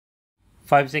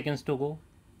5 seconds to go.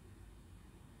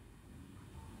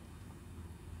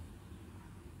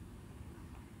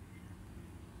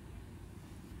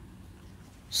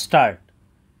 Start.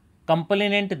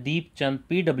 Complainant Deep Chand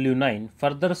PW9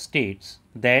 further states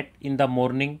that in the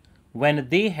morning, when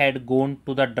they had gone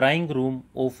to the drawing room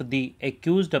of the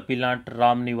accused appellant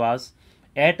Ram Niwas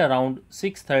at around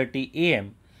 6:30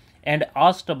 am and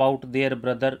asked about their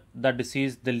brother, the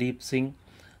deceased Dalip Singh,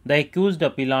 the accused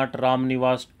appellant Ram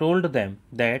Niwas told them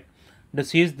that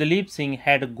deceased Dalip Singh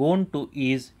had gone to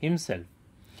ease himself.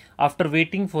 After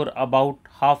waiting for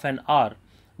about half an hour,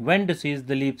 when deceased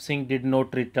Dalip Singh did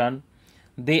not return,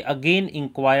 they again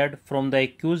inquired from the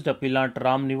accused appellant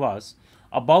Ram Niwas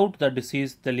about the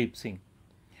deceased Dalip Singh.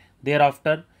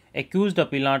 Thereafter, accused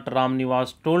appellant Ram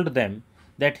Niwas told them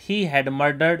that he had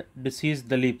murdered deceased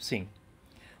Dalip Singh.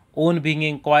 On being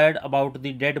inquired about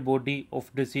the dead body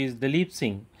of deceased Dalip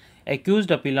Singh,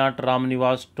 accused appellant Ram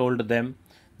Niwas told them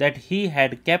that he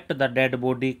had kept the dead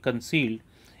body concealed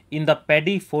in the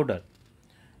paddy fodder.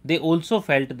 They also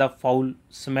felt the foul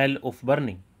smell of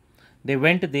burning. They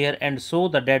went there and saw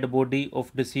the dead body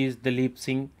of deceased Dalip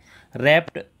Singh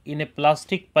wrapped in a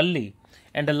plastic palli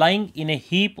and lying in a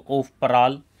heap of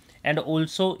paral and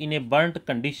also in a burnt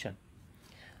condition.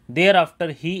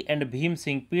 Thereafter, he and Bhim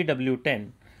Singh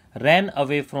PW10 ran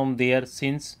away from there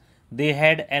since they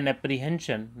had an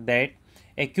apprehension that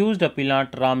accused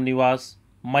appellant Ram Niwas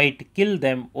might kill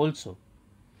them also.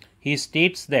 He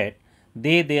states that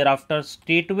they thereafter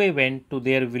straightway went to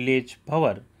their village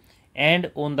Bhavar, and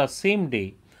on the same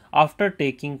day, after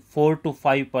taking 4 to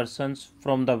 5 persons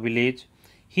from the village,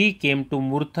 he came to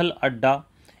Murthal Adda,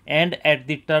 and at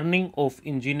the turning of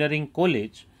Engineering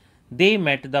College, they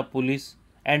met the police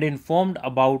and informed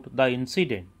about the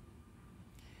incident.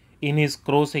 In his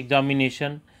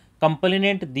cross-examination,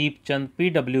 complainant Deep Chand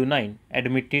PW9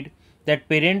 admitted that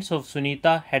parents of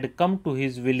Sunita had come to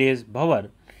his village Bhavar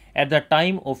at the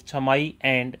time of Chamai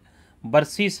and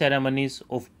Barsi ceremonies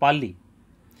of Pali.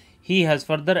 He has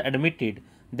further admitted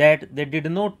that they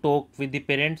did not talk with the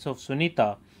parents of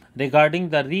Sunita regarding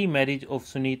the remarriage of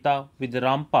Sunita with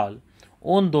Rampal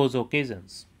on those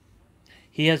occasions.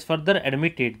 He has further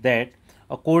admitted that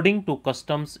according to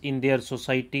customs in their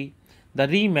society, the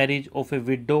remarriage of a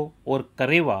widow or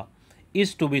kareva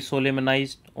is to be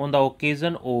solemnized on the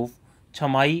occasion of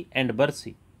Chamai and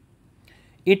Barsi.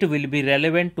 It will be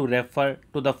relevant to refer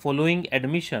to the following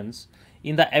admissions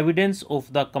in the evidence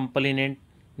of the complainant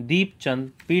Deep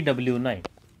Chand PW9.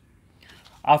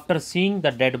 After seeing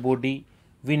the dead body,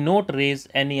 we not raise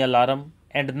any alarm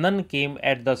and none came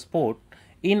at the spot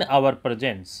in our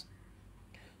presence.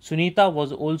 Sunita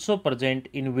was also present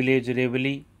in village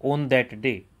reveille on that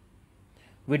day.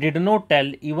 We did not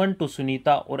tell even to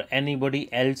Sunita or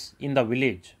anybody else in the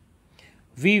village.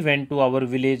 We went to our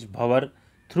village Bhavar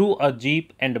through a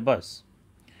jeep and bus.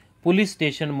 Police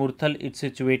station Murthal is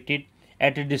situated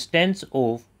at a distance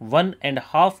of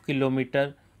 1.5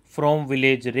 km from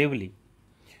village Revli.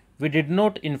 We did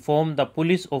not inform the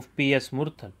police of PS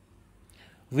Murthal.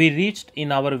 We reached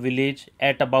in our village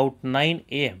at about 9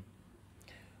 am.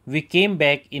 We came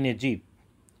back in a jeep.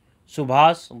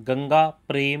 Subhas, Ganga,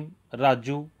 Prem,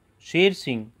 Raju, Sher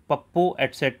Singh, Pappu,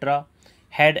 etc.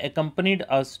 had accompanied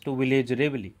us to village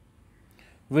Revli.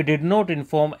 We did not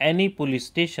inform any police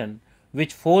station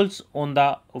which falls on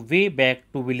the way back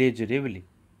to village Revli.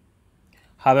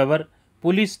 However,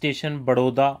 police station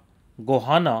Baroda,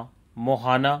 Gohana,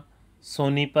 Mohana,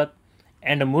 Sonipat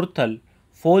and Murthal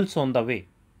falls on the way.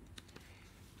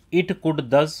 It could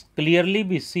thus clearly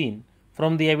be seen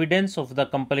from the evidence of the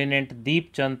complainant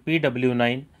Deep Chand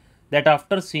PW9 that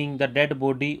after seeing the dead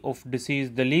body of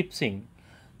deceased Dalip Singh,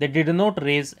 they did not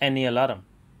raise any alarm.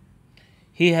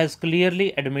 He has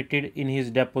clearly admitted in his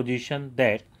deposition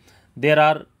that there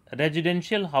are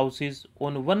residential houses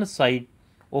on one side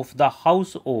of the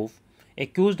house of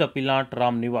accused appellant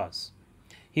Ram Niwas.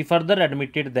 He further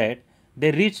admitted that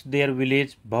they reached their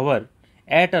village Bhavar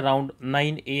at around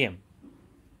 9 am.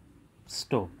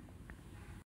 Stop.